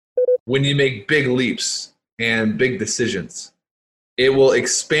when you make big leaps and big decisions, it will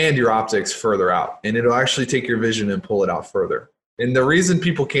expand your optics further out, and it'll actually take your vision and pull it out further. And the reason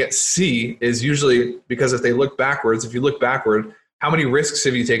people can't see is usually because if they look backwards, if you look backward, how many risks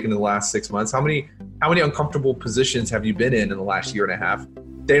have you taken in the last 6 months? How many uncomfortable positions have you been in the last year and a half?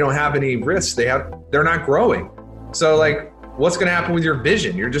 They don't have any risks. They're not growing. So like, what's going to happen with your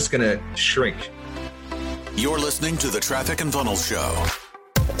vision? You're just going to shrink. You're listening to the Traffic and Funnels Show.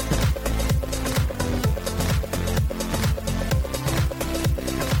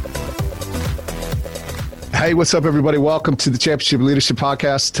 Hey, what's up, everybody? Welcome to the Championship Leadership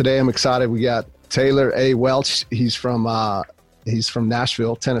Podcast. Today, I'm excited. We got Taylor A. Welch. He's from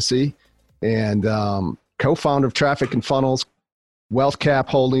Nashville, Tennessee, and co-founder of Traffic and Funnels, Wealth Cap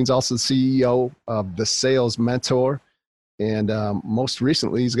Holdings, also the CEO of The Sales Mentor. And most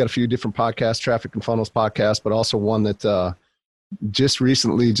recently, he's got a few different podcasts, Traffic and Funnels podcast, but also one that just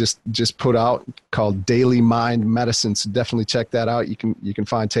recently just put out called Daily Mind Medicine. So definitely check that out. You can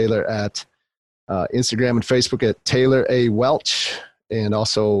find Taylor at Instagram and Facebook at Taylor A. Welch, and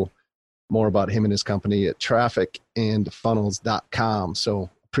also more about him and his company at trafficandfunnels.com. So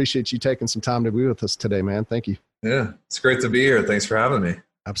appreciate you taking some time to be with us today, man. Thank you. Yeah, it's great to be here. Thanks for having me.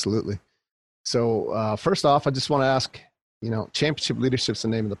 Absolutely. So first off, I just want to ask, championship leadership is the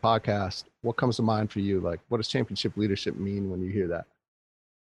name of the podcast. What comes to mind for you? Like, what does championship leadership mean when you hear that?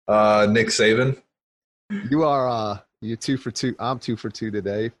 Nick Saban. You're 2 for 2. I'm 2 for 2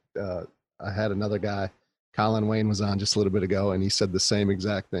 today. I had another guy, Colin Wayne, was on just a little bit ago, and he said the same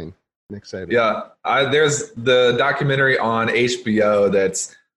exact thing. Nick Saban. Yeah, there's the documentary on HBO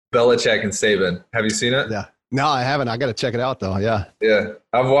that's Belichick and Saban. Have you seen it? Yeah. No, I haven't. I got to check it out, though. Yeah. Yeah,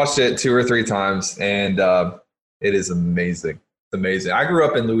 I've watched it 2 or 3 times, and it is amazing. It's amazing. I grew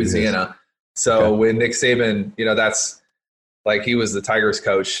up in Louisiana, so when Nick Saban, that's like he was the Tigers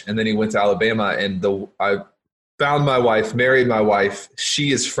coach, and then he went to Alabama, and I found my wife, married my wife.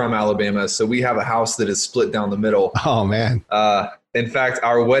 She is from Alabama, so we have a house that is split down the middle. Oh, man. In fact,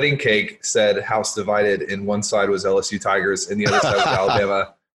 our wedding cake said house divided, and one side was LSU Tigers, and the other side was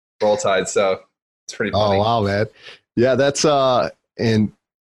Alabama Roll Tide. So it's pretty funny. Oh, wow, man. Yeah, that's and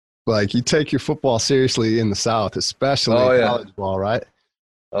like you take your football seriously in the South, especially college ball, right?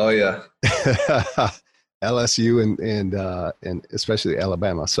 Oh, yeah. LSU and especially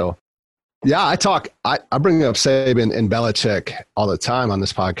Alabama. So, yeah, I bring up Saban and Belichick all the time on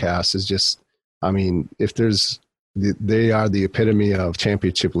this podcast. Is just, if they are the epitome of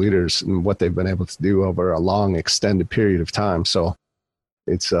championship leaders and what they've been able to do over a long, extended period of time. So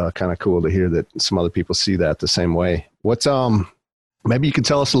it's kind of cool to hear that some other people see that the same way. What's maybe you can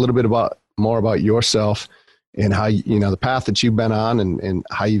tell us a little bit more about yourself and how the path that you've been on and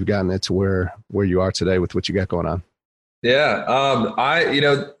how you've gotten it to where you are today with what you got going on. Yeah,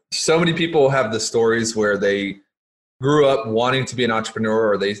 so many people have the stories where they grew up wanting to be an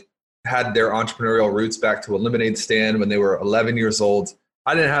entrepreneur, or they had their entrepreneurial roots back to a lemonade stand when they were 11 years old.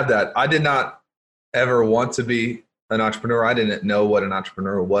 I didn't have that. I did not ever want to be an entrepreneur. I didn't know what an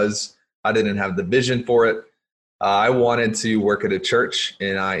entrepreneur was. I didn't have the vision for it. I wanted to work at a church,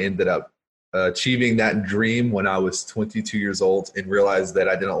 and I ended up achieving that dream when I was 22 years old and realized that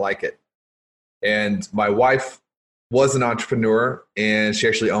I didn't like it. And my wife was an entrepreneur, and she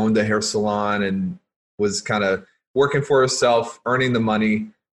actually owned a hair salon and was kind of working for herself, earning the money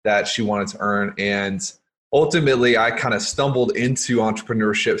that she wanted to earn. And ultimately, I kind of stumbled into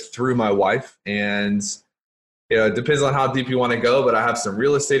entrepreneurship through my wife. And it depends on how deep you want to go, but I have some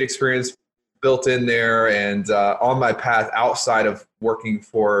real estate experience built in there. And on my path outside of working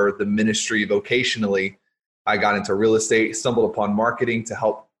for the ministry vocationally, I got into real estate, stumbled upon marketing to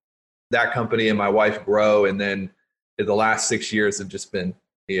help that company and my wife grow. And then the last 6 years have just been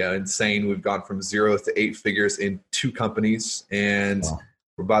insane. We've gone from 0 to 8 figures in 2 companies, and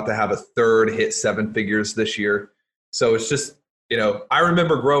we're about to have a third hit 7 figures this year. So it's just, I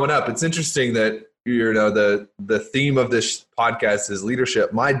remember growing up. It's interesting that, the theme of this podcast is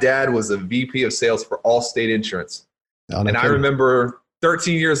leadership. My dad was a VP of sales for Allstate Insurance. And I remember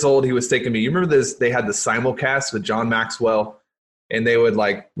 13 years old, he was taking me. You remember this? They had the simulcast with John Maxwell, and they would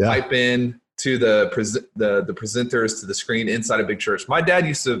type in to the presenters to the screen inside a big church. My dad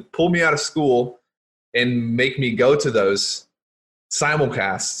used to pull me out of school and make me go to those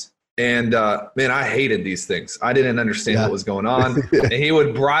simulcasts. And man, I hated these things. I didn't understand what was going on. And he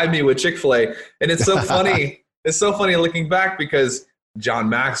would bribe me with Chick-fil-A. And it's so funny. It's so funny looking back because John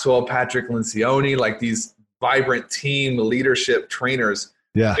Maxwell, Patrick Lencioni, like these vibrant team leadership trainers.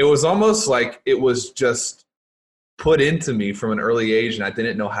 Yeah. It was almost like it was just put into me from an early age, and I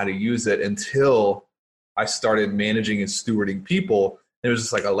didn't know how to use it until I started managing and stewarding people. It was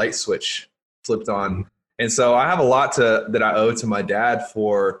just like a light switch flipped on. And so I have a lot that I owe to my dad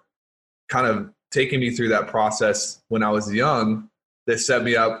for kind of taking me through that process when I was young that set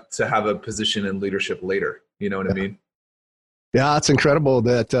me up to have a position in leadership later. You know what I mean? Yeah, it's incredible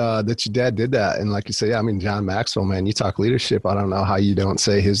that your dad did that. And like you say, I mean, John Maxwell, man, you talk leadership. I don't know how you don't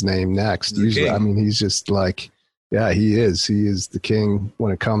say his name next. Usually, I mean, he's just like, yeah, he is the king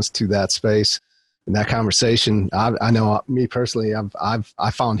when it comes to that space and that conversation. I know me personally,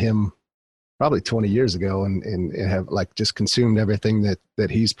 I found him probably 20 years ago and have like just consumed everything that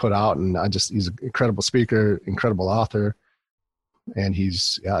he's put out. And he's an incredible speaker, incredible author. And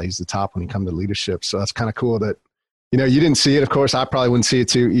he's the top when he comes to leadership. So that's kind of cool that, you know, you didn't see it. Of course, I probably wouldn't see it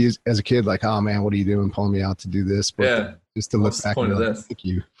too as a kid. Like, oh man, what are you doing, pulling me out to do this? But just to look back and like, thank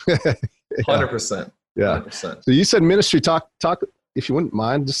you. 100%. Yeah. 100%. So you said ministry. Talk if you wouldn't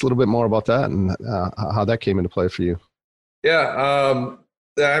mind, just a little bit more about that and how that came into play for you. Yeah,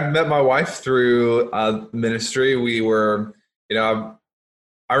 I met my wife through ministry. We were, you know,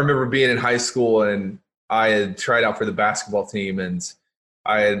 I remember being in high school and I had tried out for the basketball team and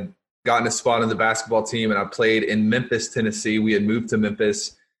I had gotten a spot on the basketball team and I played in Memphis, Tennessee. We had moved to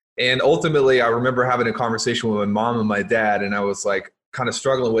Memphis. And ultimately, I remember having a conversation with my mom and my dad, and I was like kind of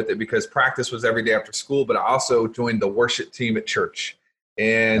struggling with it because practice was every day after school, but I also joined the worship team at church.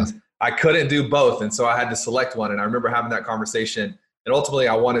 And I couldn't do both. And so I had to select one. And I remember having that conversation. And ultimately,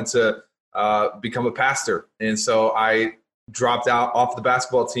 I wanted to become a pastor. And so I dropped out off the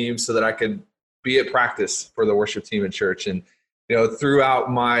basketball team so that I could be at practice for the worship team at church. And you know,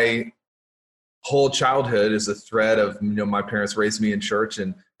 throughout my whole childhood is a thread of, you know, my parents raised me in church.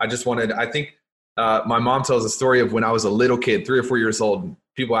 And I just wanted, I think my mom tells a story of when I was a little kid, 3 or 4 years old, and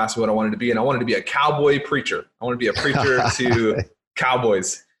people asked me what I wanted to be. And I wanted to be a cowboy preacher. I wanted to be a preacher to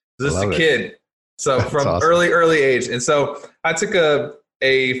cowboys. Just a kid. So that's from awesome. early age. And so I took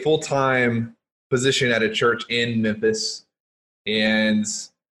a full-time position at a church in Memphis. And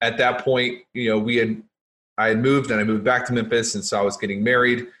at that point, you know, I had moved and I moved back to Memphis. And so I was getting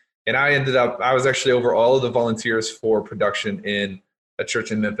married and I was actually over all of the volunteers for production in a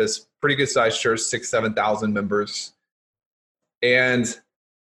church in Memphis, pretty good sized church, 6,000-7,000 members. And,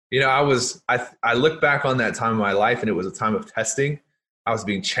 you know, I look back on that time of my life and it was a time of testing. I was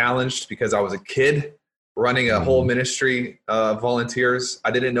being challenged because I was a kid running a whole ministry of volunteers. I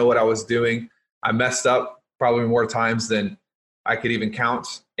didn't know what I was doing. I messed up probably more times than I could even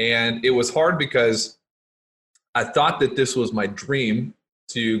count. And it was hard because I thought that this was my dream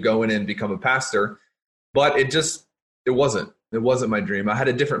to go in and become a pastor, but it wasn't. It wasn't my dream. I had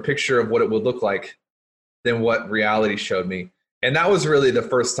a different picture of what it would look like than what reality showed me. And that was really the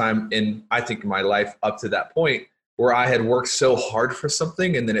first time in, I think, my life up to that point where I had worked so hard for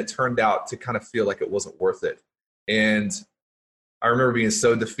something and then it turned out to kind of feel like it wasn't worth it. And I remember being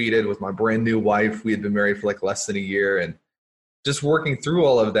so defeated with my brand new wife. We had been married for like less than a year and just working through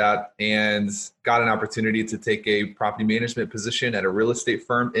all of that, and got an opportunity to take a property management position at a real estate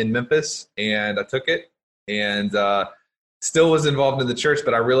firm in Memphis. And I took it and still was involved in the church,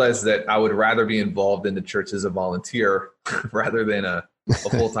 but I realized that I would rather be involved in the church as a volunteer rather than a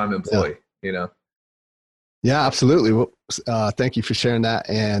full-time employee, you know? Yeah, absolutely. Well, thank you for sharing that.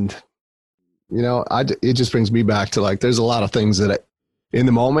 And, you know, it just brings me back to like, there's a lot of things that in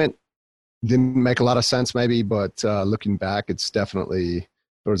the moment didn't make a lot of sense maybe, but looking back, it's definitely,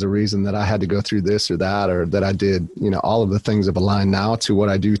 there was a reason that I had to go through this or that, or that I did, you know, all of the things have aligned now to what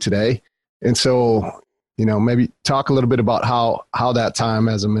I do today. And so, you know, maybe talk a little bit about how that time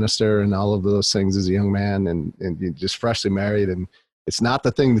as a minister and all of those things as a young man and you're just freshly married, and it's not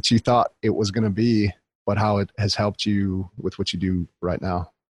the thing that you thought it was going to be, but how it has helped you with what you do right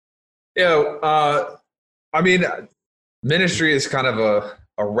now. Yeah. I mean, ministry is kind of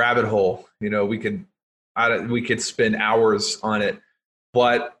a rabbit hole. You know, we could spend hours on it,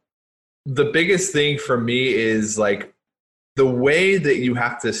 but the biggest thing for me is like the way that you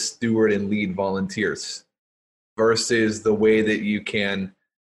have to steward and lead volunteers versus the way that you can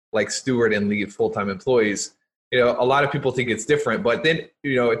like steward and lead full-time employees. You know, a lot of people think it's different, but then,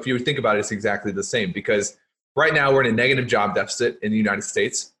 you know, if you think about it, it's exactly the same, because right now we're in a negative job deficit in the United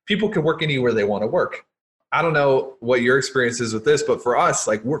States. People can work anywhere they want to work. I don't know what your experience is with this, but for us,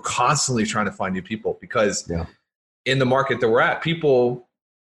 like, we're constantly trying to find new people because in the market that we're at, people,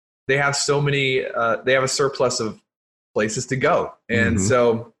 they have so many, they have a surplus of places to go. And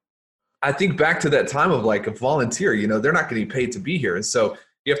so I think back to that time of like a volunteer, you know, they're not getting paid to be here. And so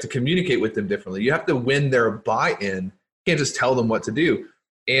you have to communicate with them differently. You have to win their buy-in. You can't just tell them what to do.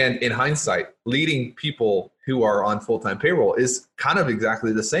 And in hindsight, leading people who are on full-time payroll is kind of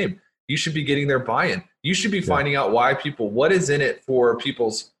exactly the same. you should be getting their buy-in. You should be finding out what is in it for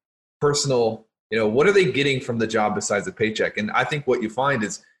people's personal, what are they getting from the job besides the paycheck? And I think what you find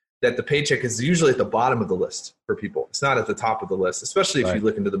is that the paycheck is usually at the bottom of the list for people. It's not at the top of the list, especially if you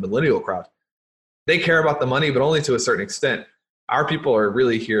look into the millennial crowd. They care about the money, but only to a certain extent. Our people are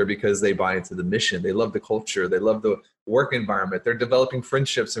really here because they buy into the mission. They love the culture. They love the work environment. They're developing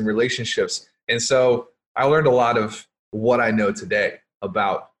friendships and relationships. And so I learned a lot of what I know today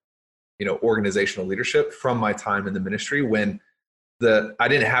about, organizational leadership from my time in the ministry when I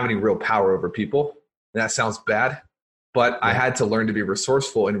didn't have any real power over people. And that sounds bad, but I had to learn to be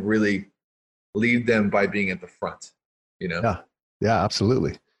resourceful and really lead them by being at the front, Yeah,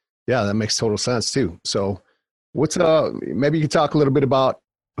 absolutely. Yeah, that makes total sense too. So what's maybe you could talk a little bit about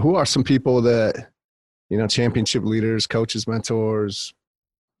who are some people that, championship leaders, coaches, mentors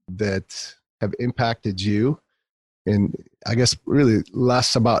that have impacted you, and I guess really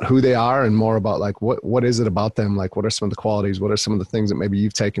less about who they are and more about like what is it about them? Like what are some of the qualities? What are some of the things that maybe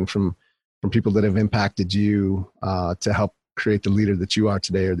you've taken from people that have impacted you to help create the leader that you are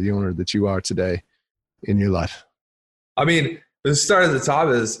today or the owner that you are today in your life? I mean, the start at the top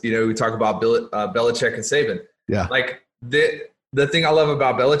is, we talk about Belichick and Saban. Yeah. Like the thing I love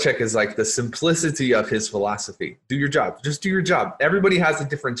about Belichick is like the simplicity of his philosophy. Do your job. Just do your job. Everybody has a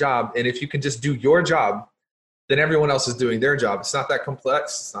different job. And if you can just do your job, then everyone else is doing their job. It's not that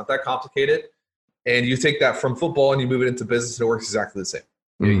complex. It's not that complicated. And you take that from football and you move it into business and it works exactly the same.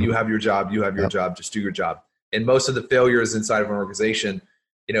 Mm-hmm. You have your job. You have your job. Just do your job. And most of the failures inside of an organization,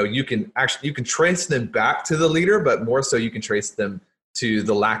 you can trace them back to the leader, but more so you can trace them to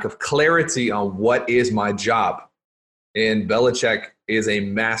the lack of clarity on what is my job. And Belichick is a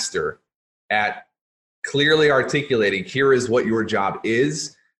master at clearly articulating, here is what your job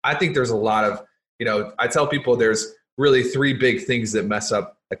is. I think there's a lot of, I tell people there's really three big things that mess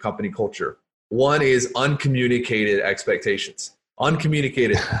up a company culture. One is uncommunicated expectations.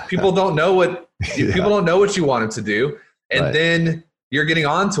 Uncommunicated. People don't know what people don't know what you want them to do. And then you're getting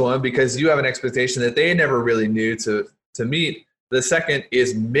on to them because you have an expectation that they never really knew to meet. The second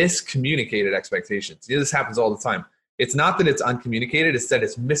is miscommunicated expectations. This happens all the time. It's not that it's uncommunicated, it's that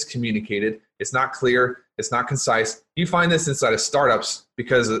it's miscommunicated. It's not clear, it's not concise. You find this inside of startups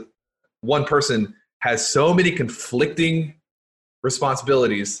because one person has so many conflicting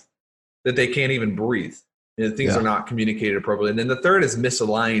responsibilities that they can't even breathe. Things are not communicated appropriately. And then the third is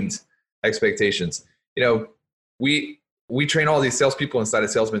misaligned expectations. We train all these salespeople inside of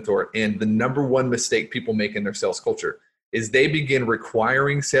Sales Mentor, and the number one mistake people make in their sales culture is they begin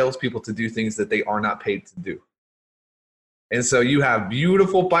requiring salespeople to do things that they are not paid to do. And so you have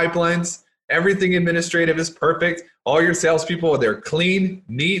beautiful pipelines. Everything administrative is perfect. All your salespeople, they're clean,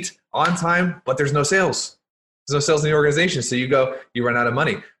 neat, on time, but there's no sales. There's no sales in the organization. So you run out of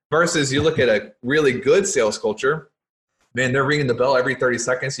money. Versus you look at a really good sales culture, man, they're ringing the bell every 30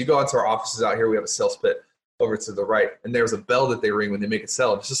 seconds. You go out to our offices out here, we have a sales pit over to the right, and there's a bell that they ring when they make a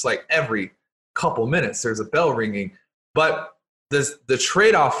sale. It's just like every couple minutes, there's a bell ringing. But the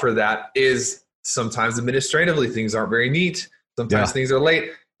trade-off for that is sometimes administratively things aren't very neat. Sometimes things are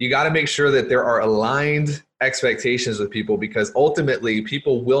late. You got to make sure that there are aligned expectations with people, because ultimately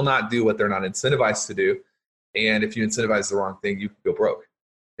people will not do what they're not incentivized to do. And if you incentivize the wrong thing, you can go broke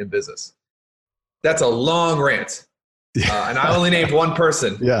in business. That's a long rant. And I only named one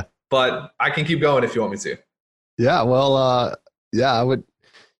person. Yeah. But I can keep going if you want me to. Yeah. Well, I would.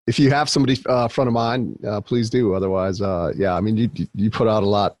 If you have somebody front of mind, please do. Otherwise, I mean, you put out a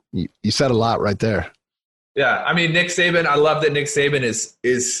lot. You said a lot right there. Yeah. I mean, Nick Saban, I love that Nick Saban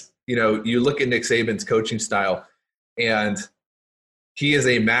is, you look at Nick Saban's coaching style, and he is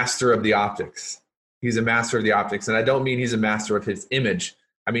a master of the optics. He's a master of the optics. And I don't mean he's a master of his image.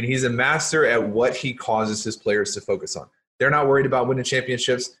 I mean, he's a master at what he causes his players to focus on. They're not worried about winning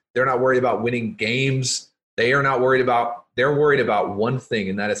championships. They're not worried about winning games. They're worried about one thing,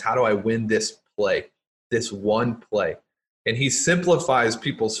 and that is, how do I win this play, this one play? And he simplifies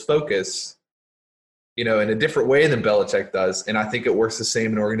people's focus, in a different way than Belichick does. And I think it works the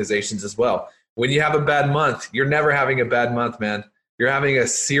same in organizations as well. When you have a bad month, you're never having a bad month, man. You're having a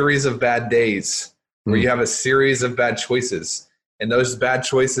series of bad days where you have a series of bad choices. And those bad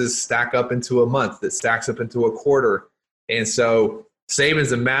choices stack up into a month that stacks up into a quarter. And so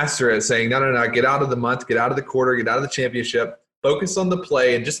Saban's a master at saying, no, get out of the month, get out of the quarter, get out of the championship, focus on the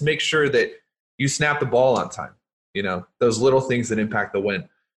play, and just make sure that you snap the ball on time. Those little things that impact the win.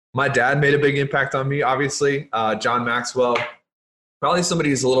 My dad made a big impact on me, obviously. John Maxwell, probably somebody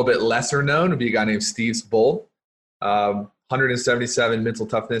who's a little bit lesser known would be a guy named Steve Bull. 177 mental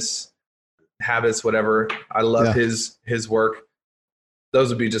toughness habits, whatever. I love his work. those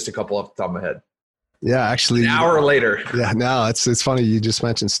would be just a couple off the top of my head. Yeah, actually, An hour later. Yeah, no, it's funny you just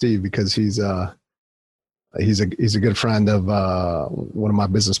mentioned Steve, because he's a good friend of one of my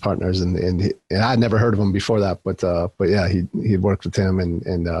business partners, and I'd never heard of him before that, but yeah, he'd worked with him,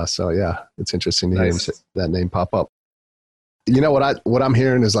 and so yeah, it's interesting to hear him say that name pop up. You know what I'm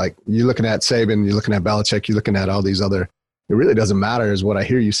hearing is, like, you're looking at Saban, you're looking at Belichick, you're looking at all these other. It really doesn't matter, is what I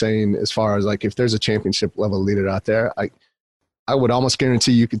hear you saying, as far as, like, if there's a championship level leader out there, I would almost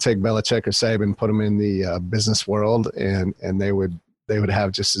guarantee you could take Belichick or Saban, put them in the business world, and they would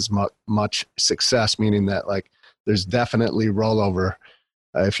have just as much success, meaning that, like, there's definitely rollover.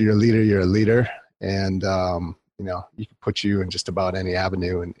 If you're a leader, you're a leader. And, you can put you in just about any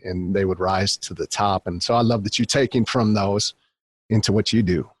avenue, and they would rise to the top. And so I love that you're taking from those into what you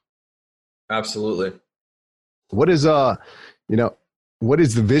do. Absolutely. What is, what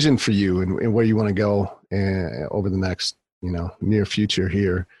is the vision for you, and where you want to go over the next, near future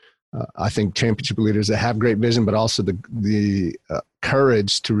here? I think championship leaders that have great vision, but also the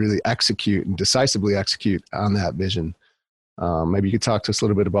courage to really execute and decisively execute on that vision. Maybe you could talk to us a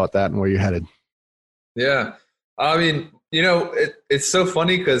little bit about that and where you're headed. Yeah. I mean, it's so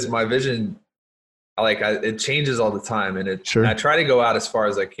funny because my vision, it changes all the time, and Sure. I try to go out as far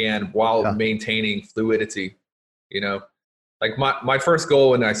as I can while maintaining fluidity. Like my first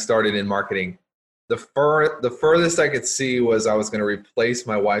goal when I started in marketing, the furthest I could see was I was going to replace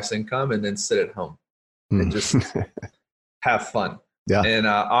my wife's income and then sit at home and just have fun. Yeah. And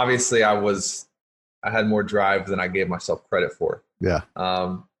obviously I had more drive than I gave myself credit for. Yeah.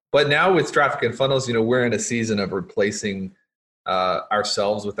 But now with Traffic and Funnels, we're in a season of replacing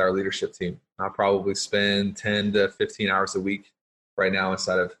ourselves with our leadership team. I probably spend 10 to 15 hours a week right now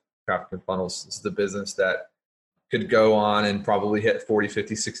inside of Traffic and Funnels. This is the business that could go on and probably hit 40,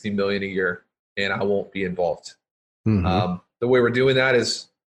 50, 60 million a year, and I won't be involved. Mm-hmm. The way we're doing that is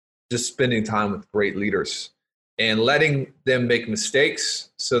just spending time with great leaders and letting them make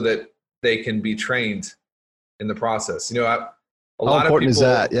mistakes so that they can be trained in the process. How important is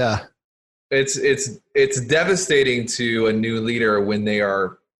that? Yeah. It's devastating to a new leader when they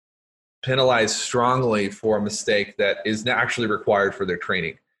are penalized strongly for a mistake that is actually required for their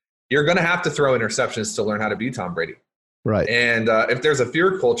training. You're going to have to throw interceptions to learn how to be Tom Brady. Right. And if there's a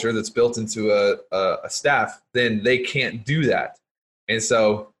fear culture that's built into a staff, then they can't do that. And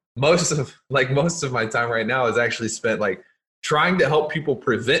so most of my time right now is actually spent trying to help people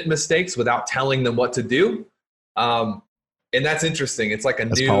prevent mistakes without telling them what to do. And that's interesting. It's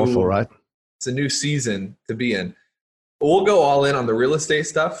that's powerful, right? It's a new season to be in. We'll go all in on the real estate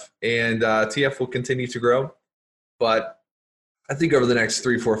stuff, and TF will continue to grow. But I think over the next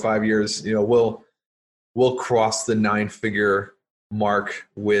 3, 4, 5 years, we'll cross the 9-figure mark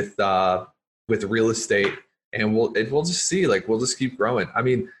with real estate, and we'll just see, we'll just keep growing. I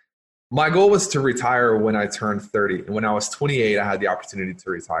mean, my goal was to retire when I turned 30, and when I was 28, I had the opportunity to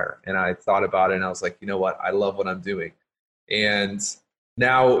retire, and I thought about it, and I was like, you know what, I love what I'm doing, and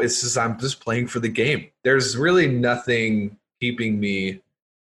now I'm just playing for the game. There's really nothing keeping me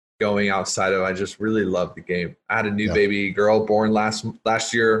going outside of, I just really love the game. I had a new baby girl born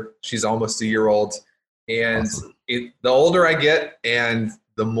last year. She's almost a year old. And awesome. The older I get and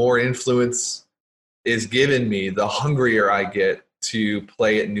the more influence is given me, the hungrier I get to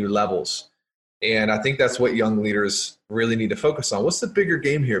play at new levels. And I think that's what young leaders really need to focus on. What's the bigger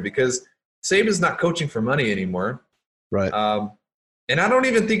game here? Because Saban's not coaching for money anymore. Right. And I don't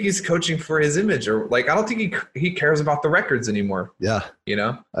even think he's coaching for his image, or I don't think he cares about the records anymore. Yeah.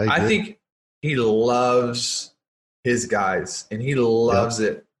 I think he loves his guys, and he loves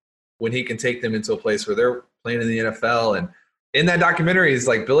it when he can take them into a place where they're playing in the NFL. And in that documentary, he's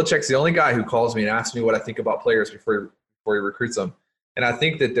like, Belichick's the only guy who calls me and asks me what I think about players before he recruits them. And I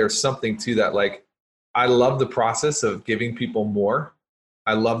think that there's something to that. I love the process of giving people more.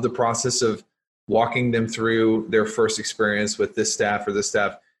 I love the process of walking them through their first experience with this staff or this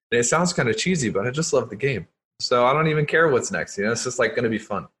staff. And it sounds kind of cheesy, but I just love the game. So I don't even care what's next. It's just going to be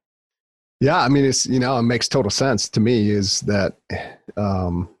fun. Yeah. I mean, it's, it makes total sense to me is that,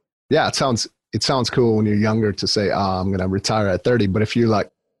 it sounds cool when you're younger to say, I'm going to retire at 30. But if you're like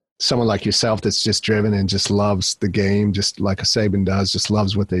someone like yourself that's just driven and just loves the game, just like a Saban does, just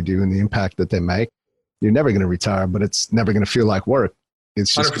loves what they do and the impact that they make, you're never going to retire, but it's never going to feel like work.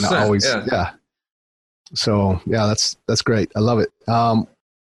 It's just going to always, So that's great. I love it.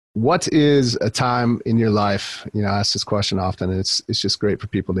 What is a time in your life, I ask this question often, and it's just great for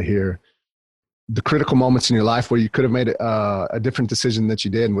people to hear the critical moments in your life where you could have made a different decision that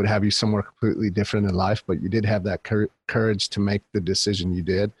you did and would have you somewhere completely different in life, but you did have that courage to make the decision you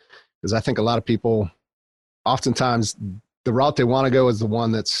did. Because I think a lot of people oftentimes the route they want to go is the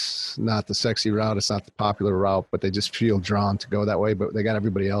one that's not the sexy route. It's not the popular route, but they just feel drawn to go that way. But they got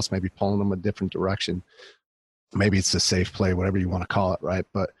everybody else maybe pulling them a different direction. Maybe it's a safe play, whatever you want to call it, right?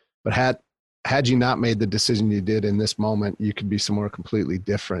 But had you not made the decision you did in this moment, you could be somewhere completely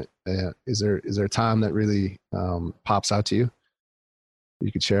different. Is there a time that really pops out to you?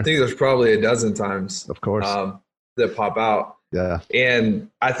 You could share? I think there's probably a dozen times, of course, that pop out. Yeah. And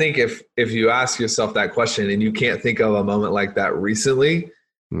I think if you ask yourself that question and you can't think of a moment like that recently,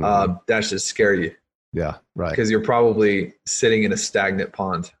 that should scare you. Yeah, right. Because you're probably sitting in a stagnant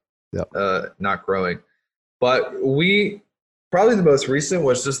pond, not growing. But probably the most recent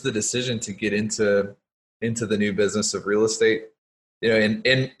was just the decision to get into the new business of real estate. You know,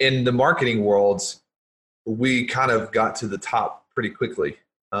 in the marketing worlds, we kind of got to the top pretty quickly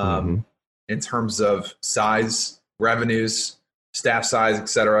in terms of size, revenues, staff size, et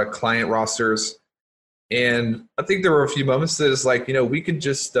cetera, client rosters. And I think there were a few moments that it's like, you know, we could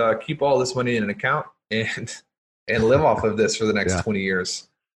just keep all this money in an account and live off of this for the next 20 years.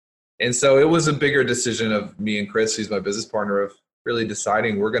 And so it was a bigger decision of me and Chris, who's my business partner, of really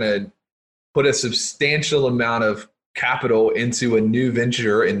deciding we're going to put a substantial amount of capital into a new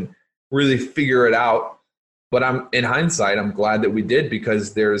venture and really figure it out. But in hindsight, I'm glad that we did,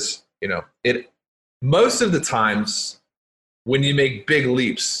 because there's, you know, most of the times when you make big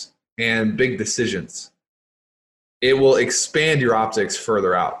leaps and big decisions, it will expand your optics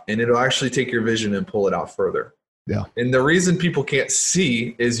further out, and it'll actually take your vision and pull it out further. Yeah. And the reason people can't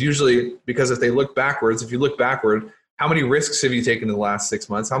see is usually because if you look backward, how many risks have you taken in the last 6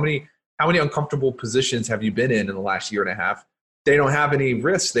 months? How many uncomfortable positions have you been in the last year and a half? They don't have any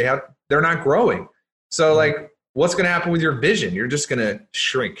risks. They're not growing. So like, what's going to happen with your vision? You're just going to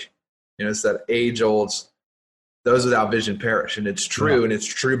shrink. You know, it's that age old, those without vision perish. And it's true. And it's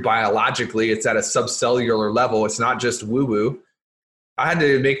true biologically. It's at a subcellular level. It's not just woo-woo. I had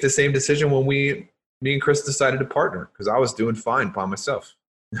to make the same decision when me and Chris decided to partner, because I was doing fine by myself.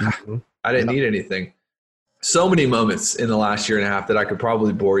 I didn't need anything. So many moments in the last year and a half that I could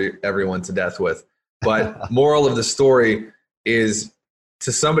probably bore everyone to death with. But moral of the story is,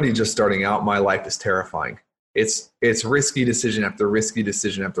 to somebody just starting out, my life is terrifying. It's risky decision after risky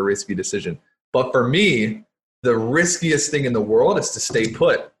decision after risky decision. But for me, the riskiest thing in the world is to stay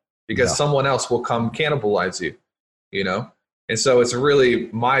put, because someone else will come cannibalize you, you know? And so it's really,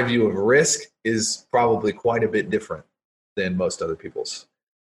 my view of risk is probably quite a bit different than most other people's.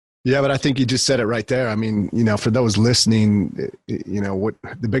 Yeah, but I think you just said it right there. I mean, you know, for those listening, you know, what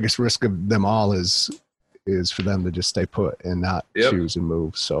the biggest risk of them all is for them to just stay put and not choose and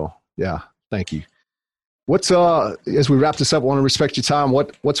move. So yeah, thank you. What's as we wrap this up, I want to respect your time.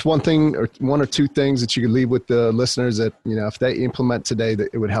 What's one thing or one or two things that you could leave with the listeners that, you know, if they implement today, that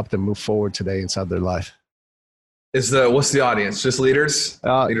it would help them move forward today inside their life? What's the audience? Just leaders?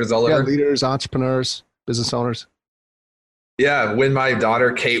 Leaders all over? Leaders, entrepreneurs, business owners. Yeah. When my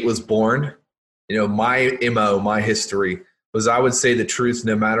daughter Kate was born, you know, my MO, my history was, I would say the truth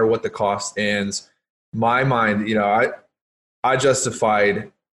no matter what the cost. And my mind, you know, I justified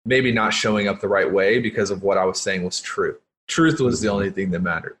maybe not showing up the right way because of what I was saying was true. Truth was the only thing that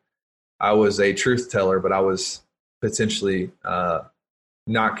mattered. I was a truth teller, but I was potentially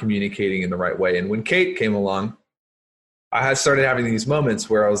not communicating in the right way. And when Kate came along, I had started having these moments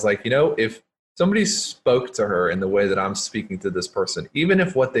where I was like, you know, if somebody spoke to her in the way that I'm speaking to this person, even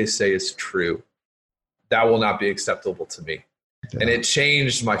if what they say is true, that will not be acceptable to me. Yeah. And it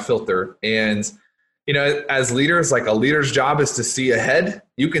changed my filter. And, you know, as leaders, like, a leader's job is to see ahead.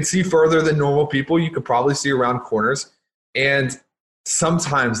 You can see further than normal people. You could probably see around corners. And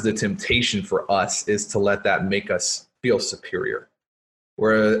sometimes the temptation for us is to let that make us feel superior.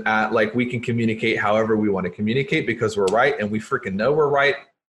 Where like, we can communicate however we want to communicate because we're right, and we freaking know we're right.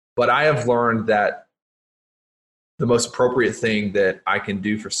 But I have learned that the most appropriate thing that I can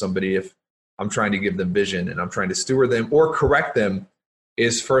do for somebody, if I'm trying to give them vision and I'm trying to steward them or correct them,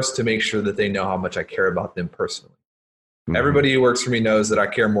 is first to make sure that they know how much I care about them personally. Mm-hmm. Everybody who works for me knows that I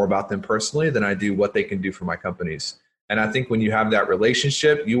care more about them personally than I do what they can do for my companies. And I think when you have that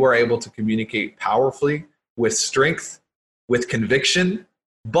relationship, you are able to communicate powerfully, with strength, with conviction,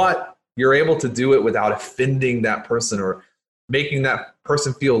 but you're able to do it without offending that person or making that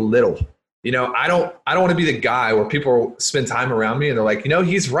person feel little. You know, I don't want to be the guy where people spend time around me and they're like, you know,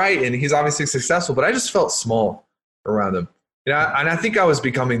 he's right and he's obviously successful, but I just felt small around him. You know, and I think I was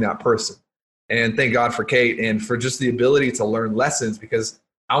becoming that person. And thank God for Kate and for just the ability to learn lessons, because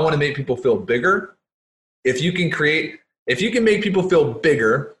I want to make people feel bigger. If you can make people feel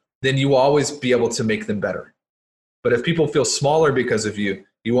bigger, then you will always be able to make them better. But if people feel smaller because of you,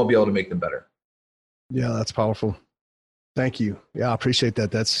 you won't be able to make them better. Yeah, that's powerful. Thank you. Yeah, I appreciate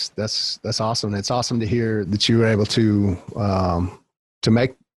that. That's awesome. It's awesome to hear that you were able to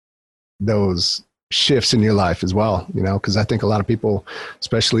make those shifts in your life as well, because I think a lot of people,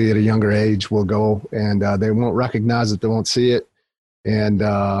 especially at a younger age, will go and they won't recognize it. They won't see it. And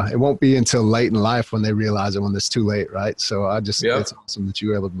it won't be until late in life when they realize it, when it's too late. Right. So it's awesome that you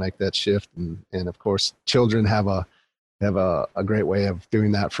were able to make that shift. And of course, children have a great way of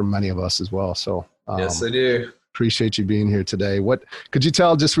doing that for many of us as well. So yes, they do. Appreciate you being here today. What could you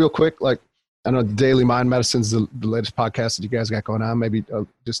tell just real quick? Like, I know Daily Mind Medicine is the latest podcast that you guys got going on. Maybe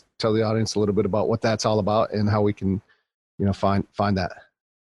just tell the audience a little bit about what that's all about and how we can, find that.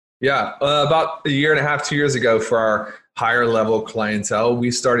 Yeah. About a year and a half, 2 years ago, for our higher level clientele,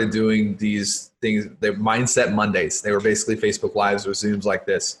 we started doing these things. They're Mindset Mondays. They were basically Facebook Lives or Zooms like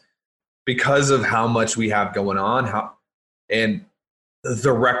this, because of how much we have going on, and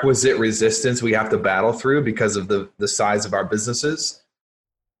the requisite resistance we have to battle through because of the size of our businesses.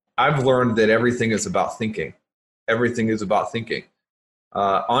 I've learned that everything is about thinking. Everything is about thinking.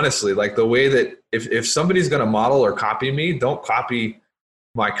 Honestly, like the way that if somebody's going to model or copy me, don't copy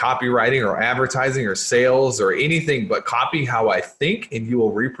my copywriting or advertising or sales or anything, but copy how I think, and you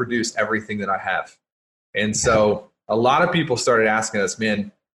will reproduce everything that I have. And so a lot of people started asking us,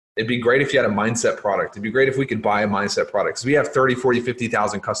 man, it'd be great if you had a mindset product. It'd be great if we could buy a mindset product. Because we have 30, 40,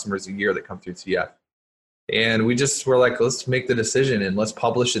 50,000 customers a year that come through TF. And we just were like, let's make the decision and let's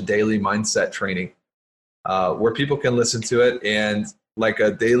publish a daily mindset training where people can listen to it, and like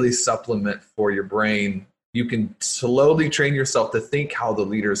a daily supplement for your brain. You can slowly train yourself to think how the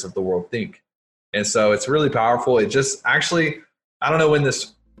leaders of the world think. And so it's really powerful. It just actually, I don't know when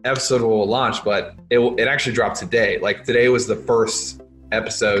this episode will launch, but it actually dropped today. Like today was the first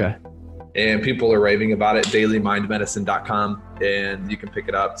episode. Okay. And people are raving about it. dailymindmedicine.com, and you can pick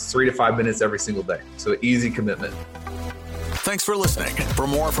it up. It's 3 to 5 minutes every single day. So easy commitment. Thanks for listening. For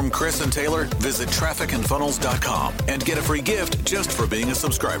more from Chris and Taylor, visit trafficandfunnels.com and get a free gift just for being a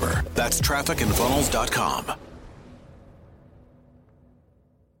subscriber. That's trafficandfunnels.com.